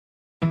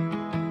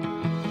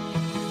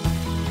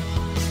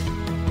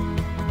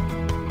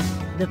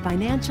the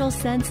Financial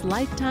Sense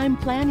Lifetime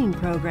Planning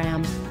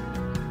Program.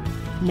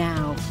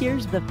 Now,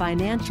 here's the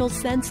Financial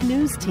Sense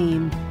News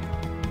Team.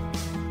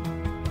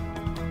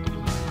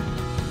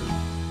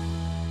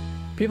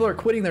 People are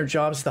quitting their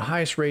jobs at the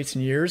highest rates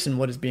in years in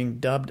what is being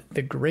dubbed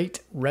the Great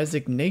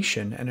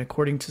Resignation. And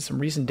according to some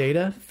recent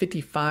data,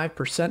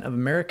 55% of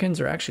Americans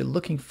are actually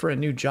looking for a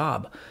new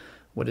job.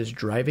 What is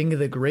driving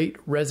the Great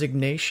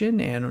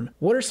Resignation, and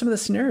what are some of the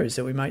scenarios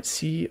that we might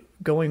see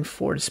going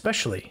forward,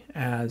 especially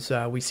as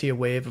we see a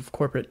wave of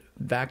corporate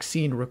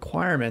vaccine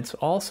requirements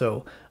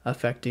also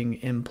affecting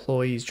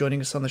employees?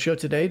 Joining us on the show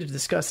today to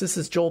discuss this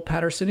is Joel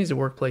Patterson. He's a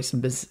workplace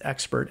and business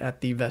expert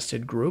at the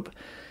Vested Group.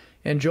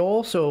 And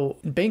Joel, so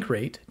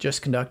Bankrate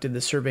just conducted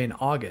this survey in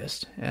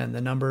August, and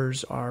the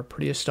numbers are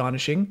pretty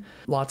astonishing.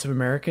 Lots of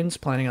Americans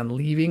planning on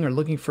leaving or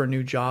looking for a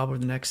new job over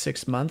the next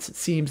 6 months. It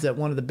seems that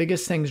one of the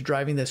biggest things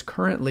driving this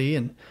currently,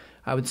 and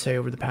I would say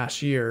over the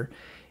past year,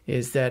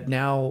 is that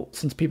now,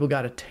 since people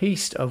got a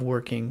taste of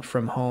working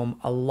from home,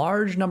 a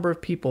large number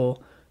of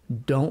people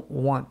don't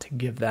want to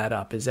give that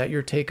up. Is that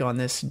your take on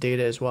this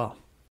data as well?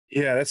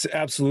 Yeah, that's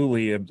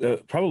absolutely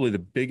probably the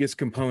biggest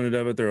component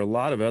of it. There are a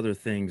lot of other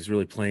things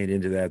really playing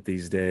into that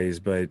these days,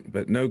 but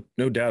no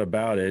doubt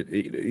about it.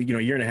 You know,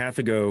 a year and a half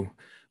ago,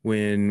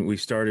 when we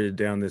started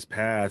down this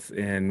path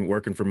and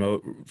working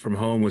from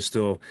home was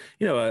still,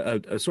 you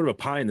know, a sort of a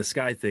pie in the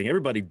sky thing.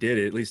 Everybody did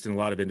it, at least in a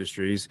lot of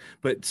industries,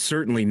 but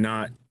certainly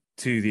not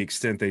to the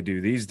extent they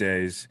do these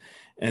days.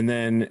 And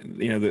then,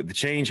 you know, the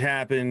change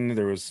happened.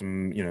 There was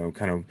some, you know,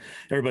 kind of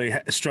everybody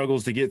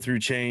struggles to get through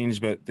change,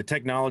 but the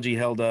technology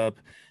held up.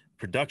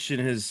 Production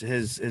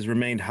has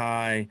remained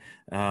high.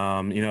 You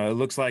know, it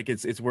looks like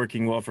it's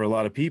working well for a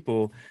lot of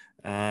people.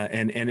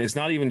 And it's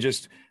not even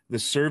just the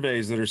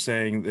surveys that are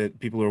saying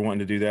that people are wanting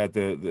to do that.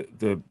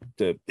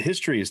 The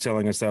history is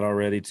telling us that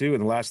already too.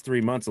 In the last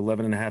 3 months,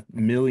 11.5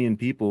 million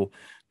people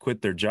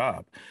quit their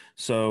job.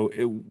 So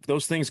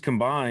those things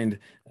combined,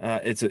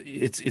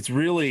 it's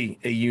really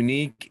a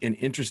unique and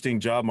interesting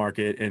job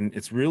market, and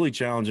it's really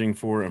challenging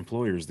for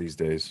employers these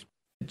days.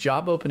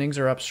 Job openings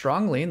are up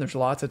strongly, and there's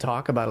lots of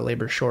talk about a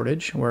labor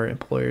shortage where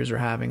employers are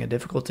having a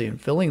difficulty in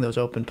filling those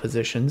open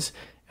positions.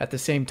 At the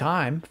same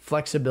time,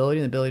 flexibility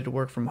and the ability to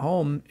work from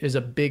home is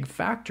a big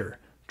factor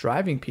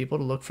driving people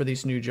to look for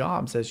these new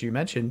jobs, as you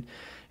mentioned,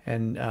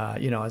 and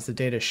you know, as the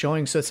data is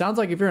showing. So it sounds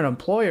like if you're an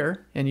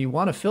employer and you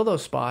want to fill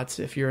those spots,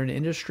 if you're in an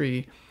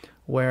industry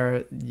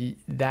where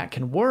that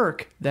can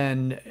work,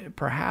 then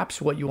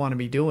perhaps what you want to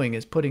be doing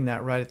is putting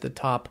that right at the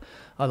top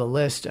of the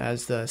list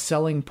as the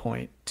selling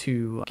point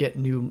to get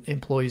new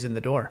employees in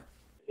the door.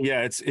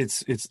 Yeah,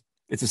 it's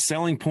a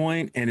selling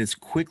point, and it's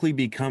quickly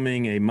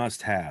becoming a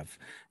must-have.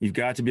 You've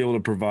got to be able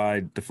to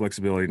provide the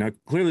flexibility. Now,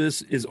 clearly,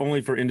 this is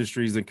only for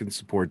industries that can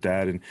support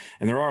that, and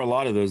there are a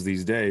lot of those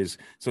these days.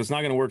 So it's not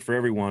going to work for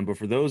everyone, but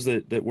for those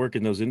that work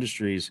in those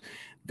industries,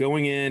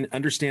 going in,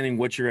 understanding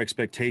what your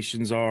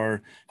expectations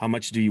are, how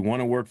much do you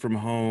want to work from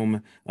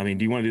home? I mean,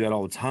 do you want to do that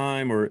all the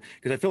time? Or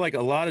because I feel like in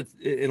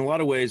a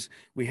lot of ways,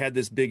 we had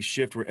this big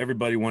shift where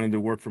everybody wanted to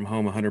work from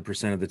home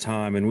 100% of the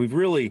time, and we've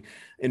really,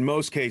 in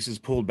most cases,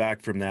 pulled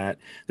back from that.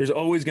 There's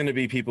always going to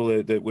be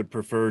people that would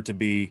prefer to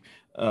be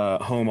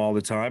home all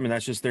the time, and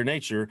that's just their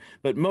nature.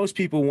 But most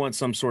people want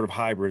some sort of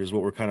hybrid is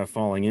what we're kind of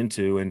falling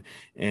into,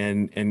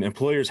 and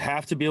employers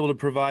have to be able to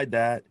provide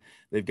that.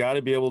 They've got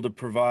to be able to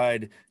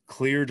provide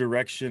clear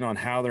direction on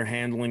how they're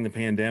handling the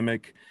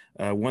pandemic.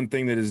 One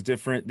thing that is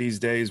different these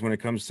days when it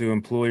comes to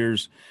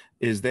employers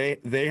is they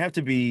have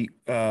to be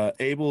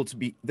able to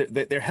be,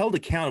 they're held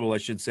accountable, I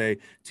should say,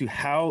 to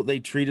how they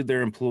treated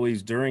their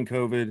employees during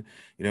COVID.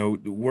 You know,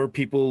 were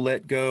people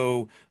let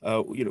go?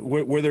 You know,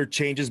 were there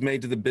changes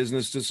made to the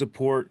business to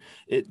support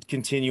it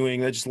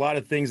continuing? There's just a lot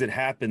of things that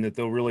happen that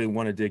they'll really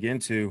want to dig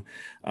into.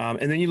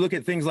 And then you look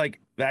at things like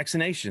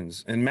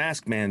vaccinations and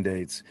mask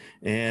mandates,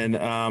 and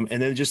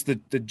then just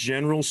the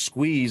general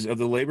squeeze of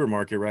the labor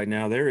market right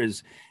now. There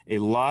is a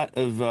lot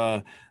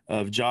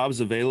of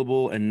jobs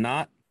available, and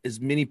not as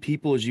many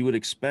people as you would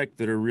expect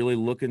that are really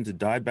looking to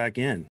dive back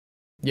in.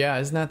 Yeah,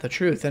 isn't that the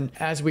truth? And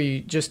as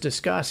we just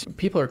discussed,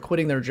 people are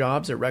quitting their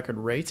jobs at record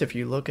rates. If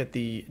you look at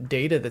the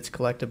data that's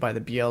collected by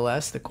the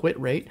BLS, the quit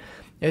rate,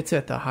 it's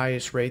at the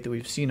highest rate that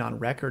we've seen on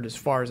record as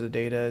far as the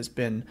data has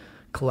been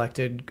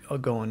collected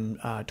going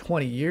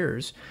 20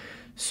 years.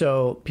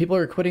 So people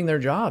are quitting their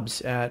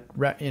jobs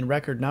in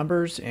record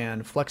numbers,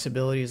 and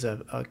flexibility is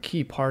a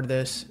key part of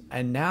this.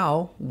 And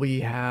now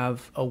we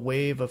have a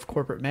wave of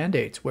corporate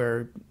mandates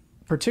where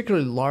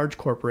particularly large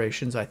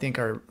corporations, I think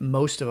are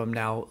most of them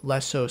now,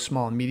 less so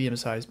small and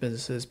medium-sized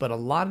businesses, but a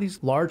lot of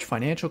these large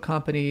financial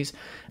companies,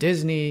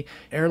 Disney,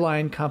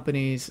 airline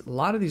companies, a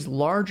lot of these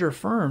larger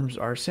firms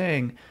are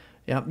saying,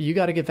 yeah, you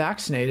got to get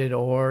vaccinated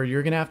or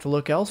you're going to have to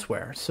look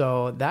elsewhere.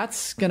 So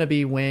that's going to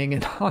be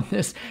weighing on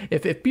this.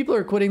 If people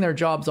are quitting their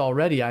jobs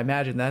already, I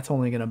imagine that's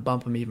only going to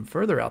bump them even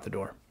further out the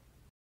door.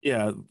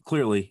 Yeah,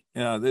 clearly.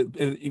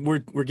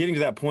 We're getting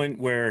to that point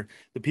where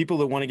the people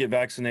that want to get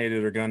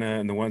vaccinated are gonna,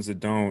 and the ones that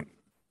don't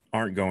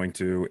aren't going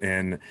to.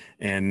 And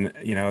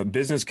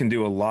business can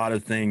do a lot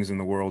of things in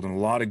the world and a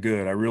lot of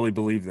good. I really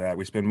believe that.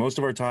 We spend most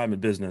of our time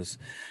at business,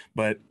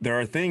 but there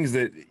are things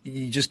that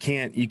you just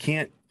can't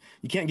get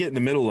in the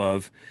middle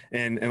of.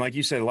 And like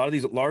you said, a lot of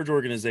these large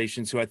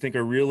organizations who I think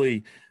are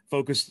really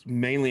focused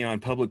mainly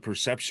on public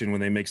perception when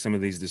they make some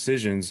of these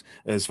decisions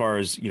as far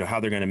as, how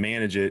they're going to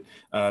manage it.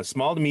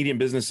 Small to medium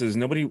businesses,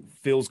 nobody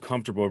feels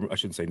comfortable. I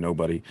shouldn't say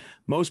nobody.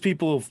 Most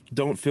people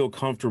don't feel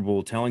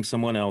comfortable telling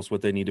someone else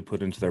what they need to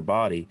put into their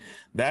body.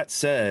 That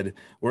said,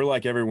 we're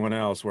like everyone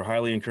else. We're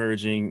highly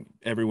encouraging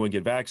everyone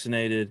get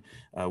vaccinated.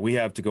 We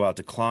have to go out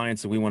to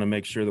clients, and we want to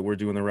make sure that we're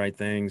doing the right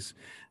things.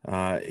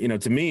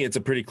 To me, it's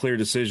a pretty clear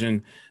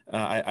decision.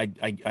 I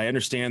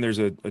understand there's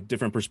a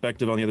different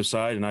perspective on the other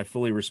side, and I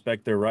fully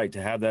respect their right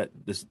to have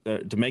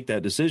to make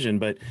that decision.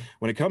 But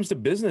when it comes to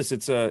business,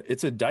 it's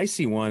a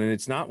dicey one, and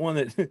it's not one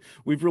that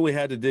we've really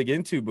had to dig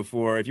into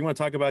before. If you want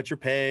to talk about your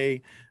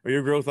pay or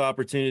your growth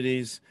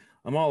opportunities,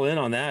 I'm all in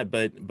on that.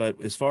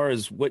 But as far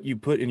as what you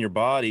put in your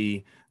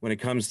body when it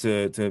comes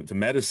to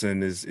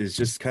medicine is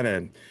just kind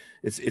of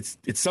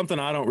it's something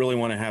I don't really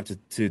want to have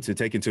to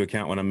take into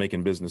account when I'm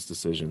making business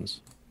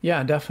decisions.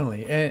 Yeah,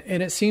 definitely.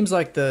 And it seems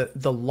like the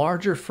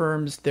larger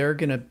firms, they're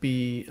going to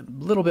be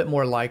a little bit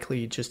more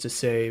likely just to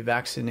say a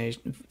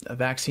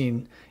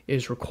vaccine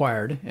is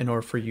required in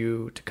order for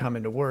you to come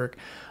into work.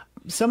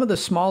 Some of the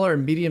smaller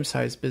and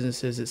medium-sized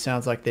businesses, it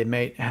sounds like they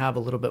may have a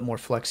little bit more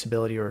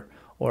flexibility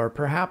or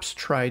perhaps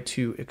try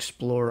to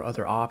explore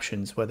other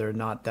options, whether or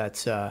not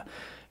that's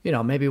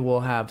maybe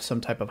we'll have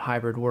some type of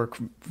hybrid work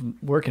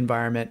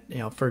environment.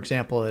 For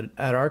example,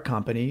 at our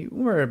company,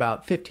 we're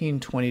about 15,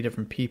 20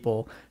 different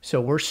people.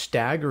 So we're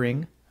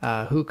staggering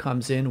who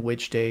comes in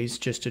which days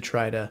just to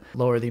try to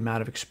lower the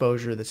amount of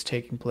exposure that's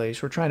taking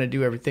place. We're trying to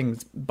do everything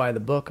by the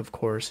book, of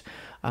course,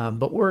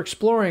 but we're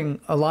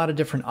exploring a lot of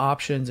different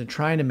options and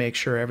trying to make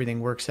sure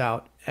everything works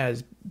out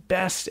as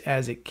best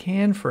as it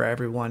can for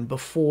everyone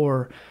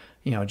before,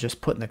 just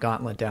putting the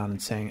gauntlet down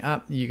and saying,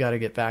 you got to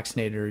get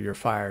vaccinated or you're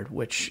fired,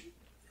 which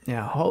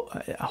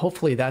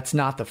hopefully that's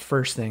not the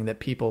first thing that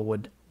people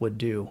would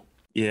do.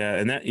 Yeah,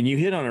 and you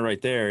hit on it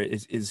right there.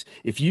 Is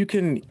if you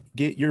can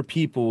get your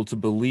people to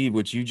believe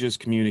what you just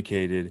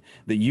communicated,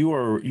 that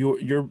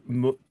your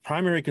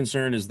primary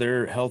concern is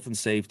their health and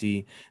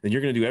safety, then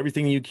you're going to do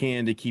everything you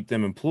can to keep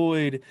them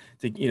employed.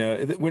 I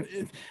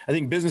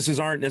think businesses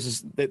aren't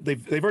necessarily,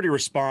 they've already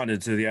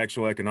responded to the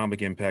actual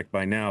economic impact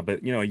by now.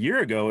 But a year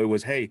ago it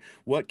was, hey,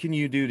 what can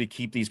you do to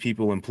keep these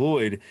people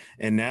employed?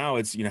 And now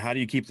it's how do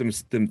you keep them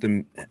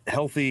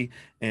healthy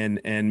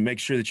and make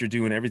sure that you're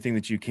doing everything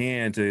that you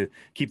can to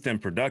keep them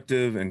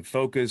productive and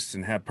focused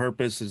and have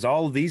purpose. Is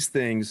all of these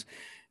things.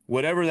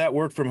 Whatever that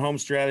work from home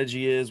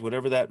strategy is,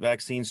 whatever that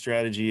vaccine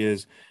strategy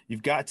is,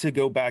 you've got to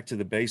go back to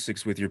the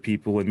basics with your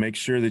people and make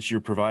sure that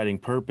you're providing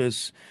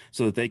purpose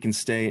so that they can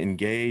stay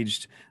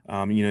engaged.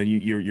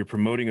 You're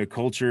promoting a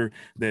culture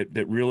that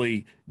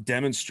really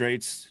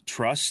demonstrates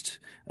trust.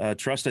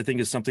 Trust, I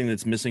think, is something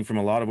that's missing from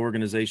a lot of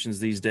organizations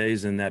these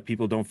days, and that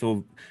people don't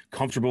feel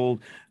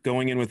comfortable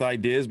going in with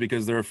ideas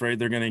because they're afraid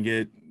they're going to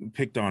get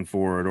picked on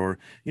for it, or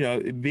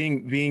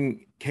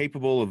being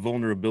capable of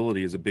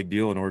vulnerability is a big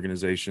deal in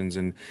organizations.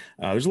 And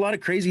there's a lot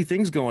of crazy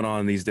things going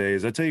on these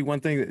days. I'll tell you one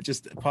thing that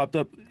just popped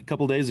up a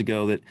couple of days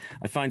ago that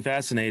I find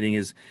fascinating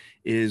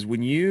is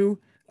when you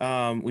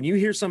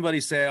hear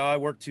somebody say, "Oh, I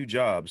work 2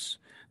 jobs,"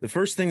 the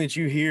first thing that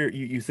you hear,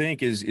 you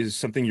think is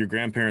something your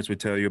grandparents would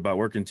tell you about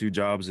working 2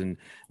 jobs and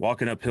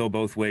walking uphill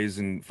both ways,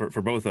 and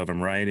for both of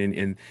them, right?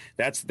 And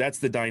that's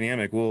the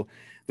dynamic. Well,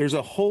 there's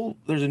a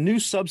new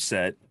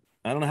subset.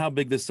 I don't know how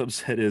big this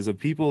subset is of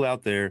people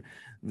out there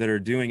that are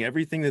doing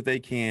everything that they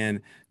can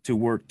to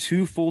work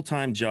 2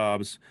 full-time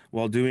jobs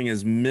while doing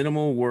as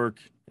minimal work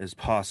as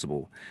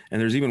possible. And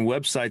there's even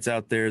websites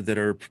out there that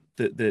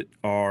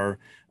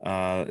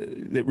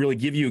really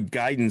give you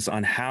guidance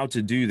on how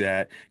to do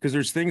that, because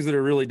there's things that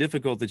are really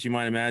difficult that you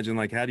might imagine,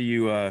 like how do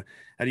you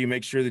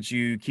make sure that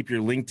you keep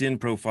your LinkedIn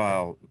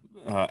profile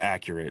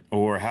accurate,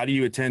 or how do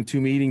you attend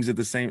 2 meetings at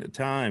the same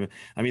time?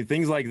 I mean,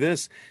 things like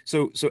this.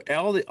 So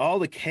all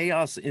the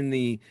chaos in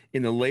the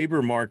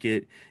labor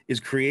market is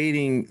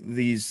creating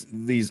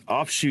these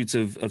offshoots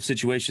of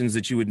situations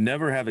that you would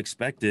never have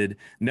expected.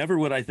 Never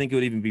would I think it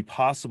would even be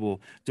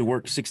possible to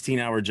work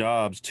 16-hour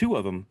jobs, 2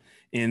 of them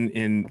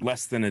in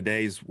less than a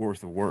day's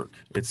worth of work.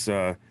 It's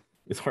hard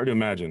to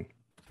imagine.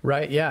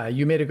 Right. Yeah.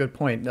 You made a good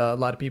point. A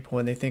lot of people,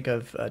 when they think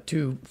of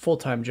 2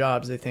 full-time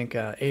jobs, they think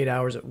 8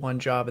 hours at one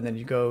job, and then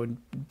you go and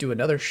do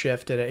another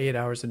shift at 8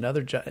 hours at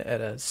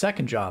a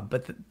second job.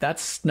 But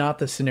that's not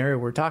the scenario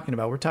we're talking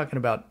about. We're talking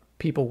about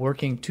people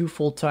working 2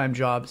 full-time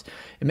jobs,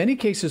 in many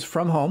cases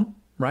from home,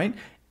 right?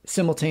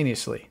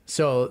 Simultaneously.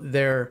 So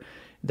they're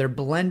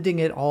blending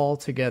it all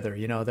together.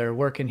 They're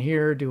working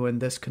here, doing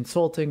this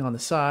consulting on the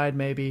side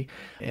maybe,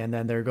 and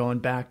then they're going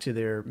back to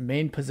their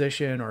main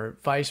position, or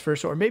vice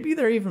versa. Or maybe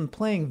they're even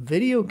playing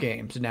video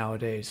games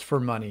nowadays for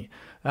money.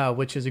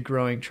 which is a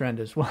growing trend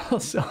as well.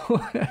 So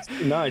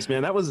Nice,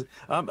 man.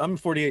 I'm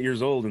 48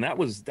 years old, and that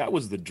was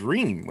the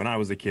dream when I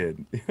was a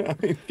kid. I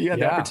mean, if you had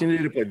the yeah.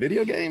 opportunity to play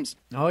video games.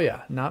 Oh,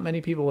 yeah. Not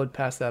many people would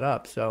pass that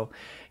up. So,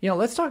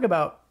 let's talk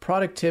about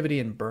productivity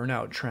and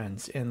burnout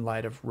trends in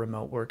light of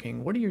remote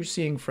working. What are you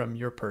seeing from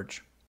your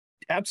perch?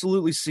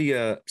 Absolutely see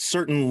a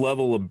certain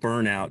level of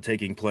burnout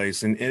taking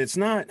place, and it's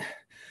not.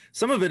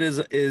 Some of it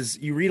is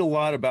you read a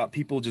lot about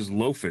people just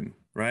loafing,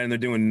 right? And they're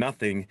doing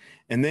nothing.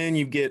 And then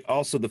you get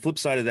also the flip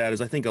side of that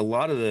is I think a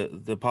lot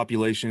of the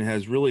population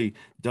has really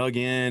dug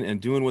in and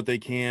doing what they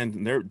can.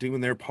 And they're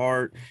doing their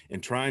part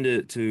and trying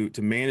to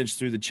manage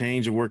through the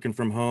change of working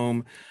from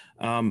home.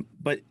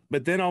 But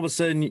then all of a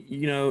sudden,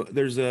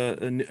 there's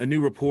a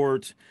new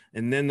report,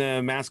 and then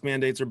the mask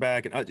mandates are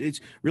back, and it's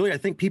really I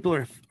think people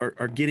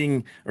are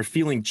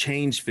feeling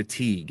change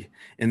fatigue,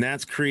 and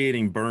that's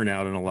creating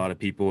burnout in a lot of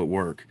people at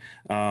work.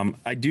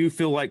 I do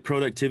feel like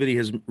productivity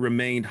has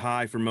remained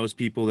high for most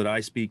people that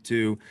I speak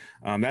to.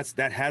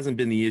 That hasn't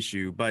been the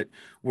issue, but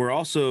we're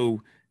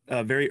also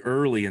very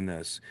early in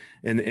this,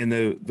 and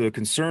the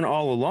concern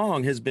all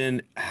along has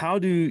been how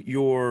do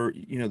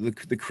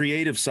the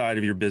creative side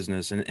of your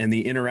business and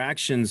the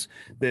interactions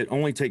that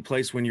only take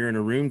place when you're in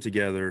a room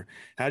together,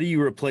 how do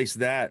you replace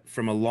that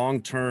from a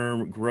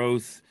long-term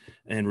growth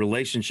and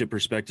relationship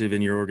perspective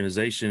in your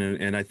organization?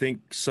 And I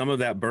think some of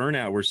that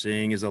burnout we're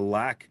seeing is a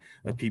lack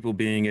of people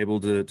being able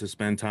to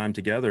spend time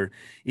together.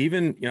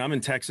 Even, I'm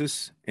in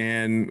Texas,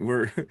 and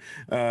we're,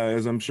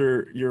 as I'm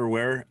sure you're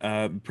aware,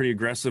 pretty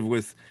aggressive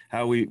with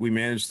how we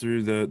manage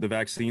through the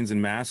vaccines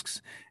and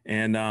masks.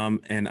 And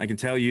I can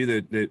tell you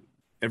that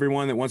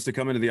everyone that wants to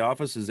come into the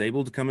office is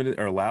able to come into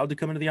or allowed to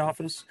come into the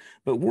office,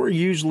 but we're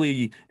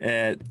usually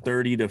at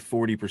 30 to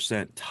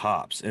 40%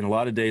 tops, and a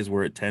lot of days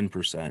we're at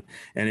 10%.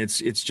 And it's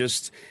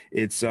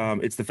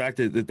the fact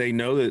that they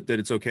know that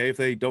it's okay if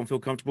they don't feel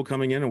comfortable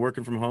coming in and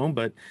working from home.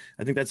 But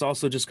I think that's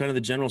also just kind of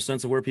the general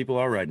sense of where people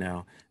are right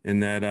now,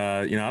 and that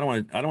I don't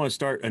want to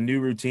start a new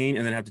routine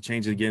and then have to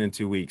change it again in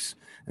 2 weeks.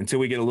 Until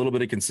we get a little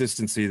bit of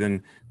consistency,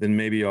 then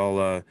maybe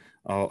I'll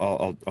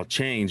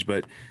change.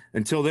 But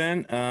until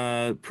then,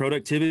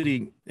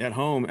 productivity at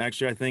home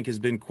actually I think has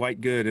been quite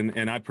good,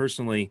 and I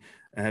personally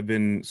have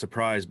been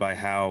surprised by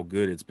how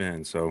good it's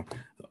been. So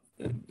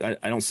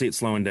I don't see it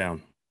slowing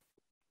down.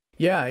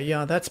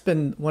 Yeah, that's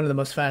been one of the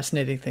most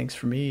fascinating things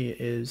for me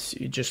is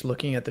just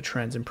looking at the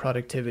trends in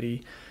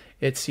productivity.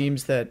 It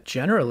seems that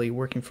generally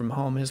working from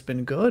home has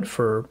been good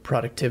for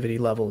productivity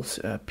levels.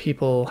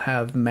 People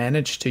have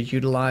managed to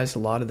utilize a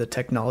lot of the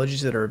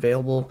technologies that are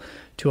available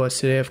to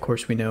us today. Of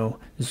course, we know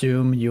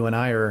Zoom. You and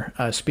I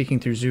are speaking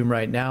through Zoom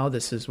right now.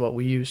 This is what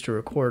we use to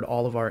record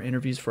all of our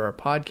interviews for our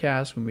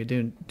podcast when we've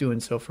been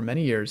doing so for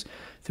many years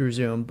through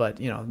Zoom. But,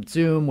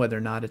 Zoom, whether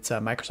or not it's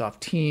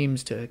Microsoft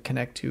Teams to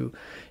connect to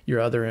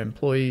your other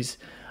employees,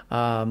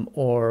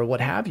 or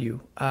what have you.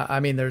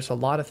 There's a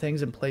lot of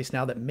things in place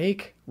now that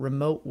make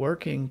remote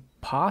working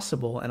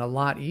possible and a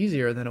lot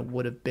easier than it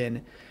would have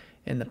been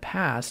in the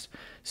past.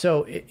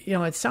 So,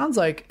 it sounds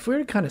like if we were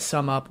to kind of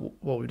sum up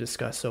what we've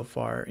discussed so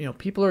far,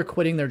 people are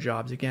quitting their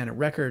jobs again at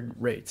record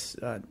rates.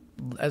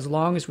 As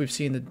long as we've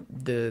seen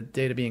the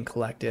data being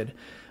collected,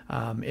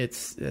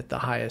 it's at the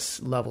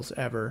highest levels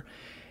ever.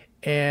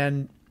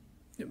 And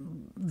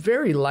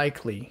very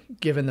likely,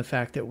 given the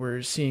fact that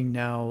we're seeing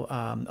now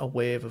a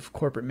wave of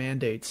corporate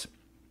mandates,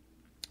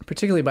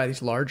 particularly by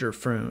these larger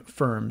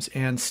firms,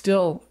 and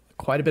still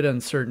quite a bit of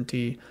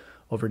uncertainty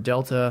over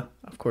Delta.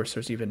 Of course,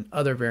 there's even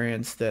other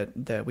variants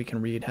that we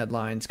can read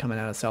headlines coming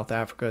out of South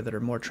Africa that are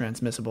more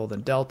transmissible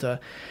than Delta,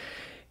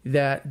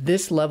 that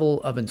this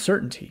level of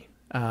uncertainty,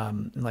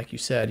 like you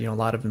said, a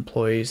lot of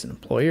employees and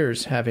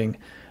employers having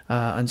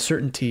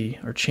uncertainty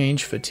or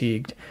change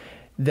fatigued,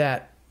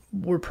 that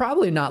we're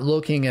probably not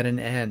looking at an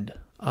end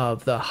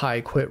of the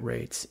high quit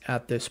rates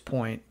at this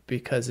point,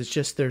 because it's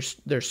just there's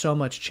so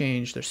much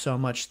change, there's so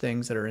much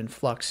things that are in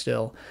flux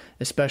still,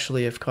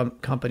 especially if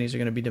companies are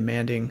going to be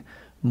demanding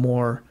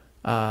more,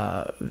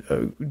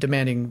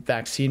 demanding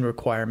vaccine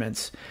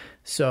requirements.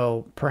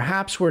 So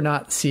perhaps we're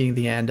not seeing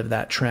the end of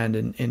that trend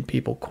in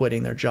people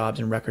quitting their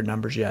jobs in record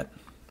numbers yet.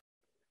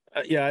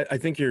 Yeah, I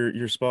think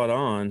you're spot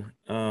on.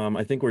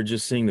 I think we're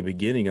just seeing the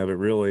beginning of it,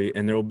 really,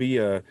 and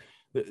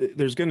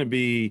there's going to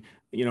be,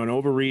 an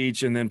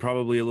overreach and then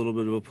probably a little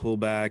bit of a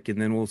pullback,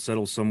 and then we'll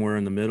settle somewhere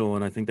in the middle.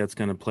 And I think that's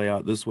going to play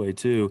out this way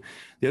too.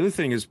 The other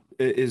thing is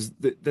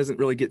that doesn't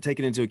really get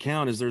taken into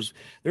account is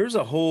there's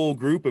a whole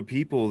group of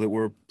people that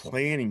were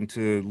planning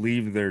to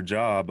leave their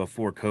job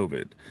before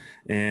COVID.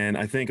 And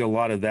I think a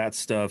lot of that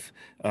stuff,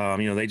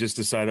 they just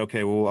decide,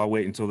 okay, well, I'll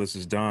wait until this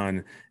is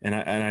done.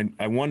 And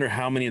I wonder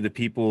how many of the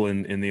people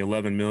in the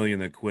 11 million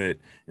that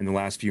quit in the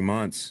last few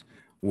months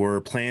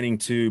were planning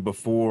to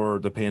before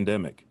the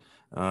pandemic,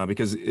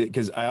 because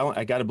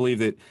I got to believe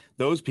that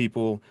those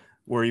people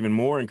were even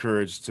more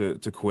encouraged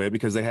to quit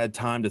because they had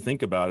time to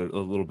think about it a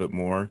little bit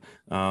more,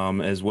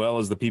 as well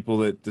as the people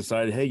that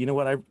decided, hey, you know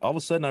what? All of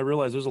a sudden I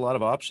realized there's a lot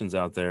of options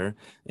out there,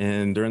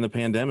 and during the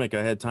pandemic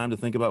I had time to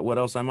think about what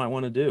else I might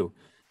want to do.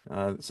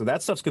 So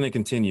that stuff's going to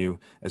continue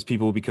as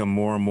people become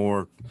more and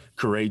more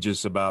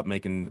courageous about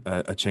making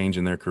a change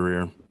in their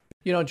career.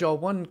 Joel,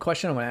 one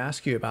question I want to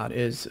ask you about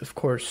is, of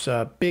course,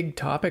 a big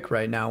topic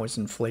right now is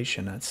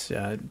inflation. That's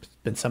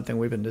been something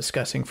we've been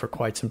discussing for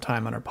quite some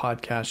time on our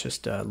podcast,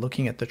 just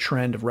looking at the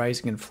trend of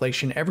rising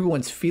inflation.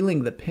 Everyone's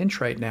feeling the pinch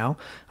right now.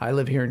 I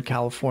live here in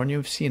California.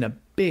 We've seen a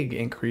big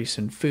increase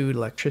in food,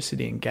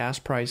 electricity, and gas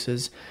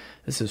prices.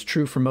 This is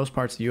true for most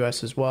parts of the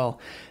U.S. as well.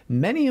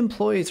 Many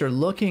employees are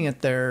looking at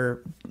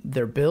their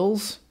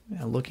bills,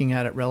 looking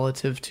at it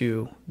relative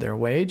to their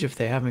wage if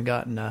they haven't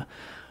gotten a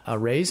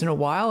raise in a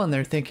while, and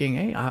they're thinking,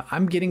 hey,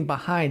 I'm getting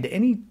behind.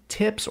 Any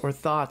tips or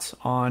thoughts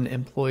on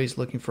employees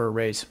looking for a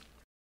raise?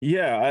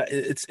 Yeah,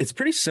 it's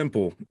pretty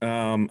simple.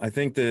 I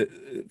think that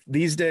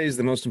these days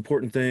the most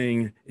important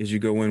thing is you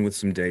go in with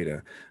some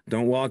data.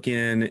 Don't walk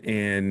in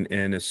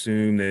and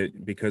assume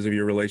that because of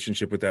your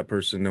relationship with that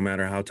person, no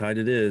matter how tight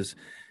it is,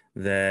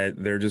 that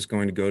they're just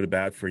going to go to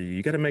bat for you.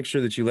 You got to make sure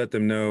that you let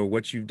them know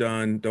what you've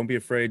done. Don't be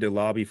afraid to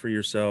lobby for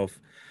yourself.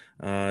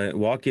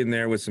 Walk in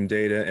there with some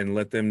data and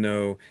let them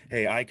know,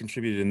 hey, I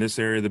contributed in this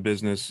area of the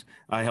business.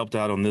 I helped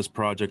out on this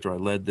project, or I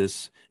led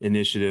this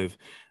initiative.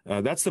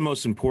 That's the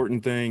most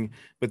important thing.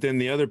 But then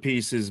the other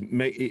piece is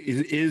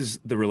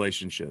the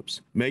relationships.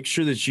 Make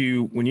sure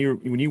that when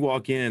you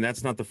walk in,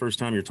 that's not the first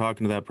time you're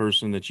talking to that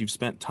person, that you've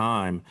spent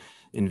time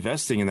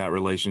investing in that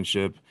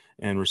relationship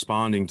and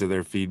responding to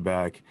their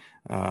feedback.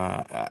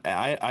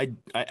 I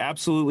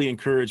absolutely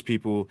encourage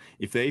people,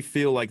 if they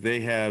feel like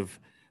they have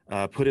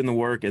put in the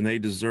work and they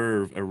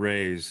deserve a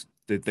raise,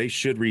 that they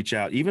should reach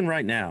out, even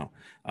right now.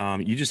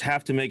 You just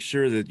have to make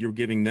sure that you're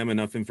giving them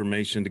enough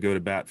information to go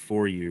to bat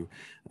for you.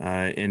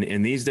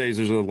 And these days,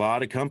 there's a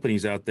lot of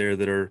companies out there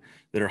that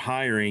are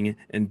hiring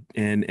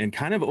and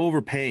kind of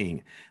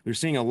overpaying. We're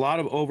seeing a lot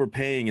of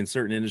overpaying in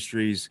certain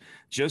industries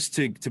just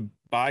to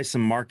buy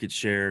some market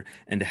share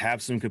and to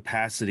have some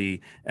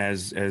capacity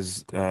as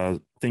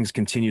things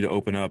continue to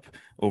open up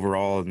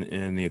overall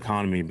in the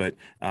economy. But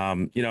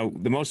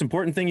the most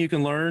important thing you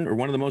can learn, or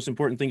one of the most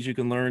important things you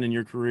can learn in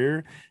your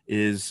career,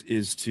 is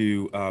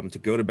to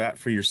go to bat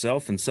for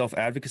yourself and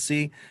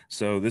self-advocacy.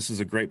 So this is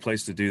a great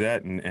place to do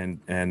that,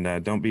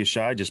 and don't be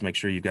shy. Just make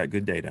sure you've got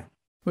good data.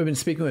 We've been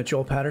speaking with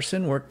Joel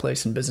Patterson,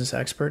 workplace and business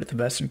expert at the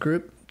Vested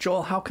Group.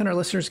 Joel, how can our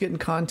listeners get in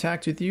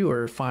contact with you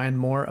or find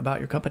more about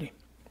your company?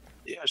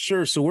 Yeah,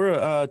 sure. So we're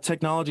a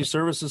technology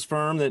services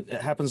firm that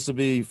happens to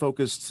be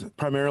focused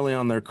primarily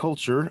on their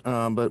culture,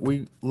 but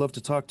we love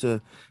to talk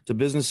to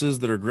businesses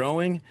that are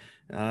growing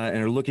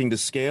and are looking to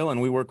scale,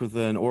 and we work with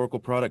an Oracle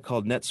product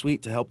called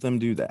NetSuite to help them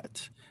do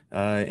that.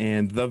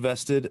 And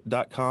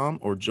thevested.com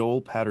or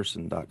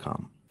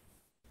joelpatterson.com.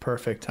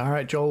 Perfect. All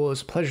right, Joel, it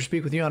was a pleasure to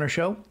speak with you on our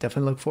show.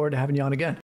 Definitely look forward to having you on again.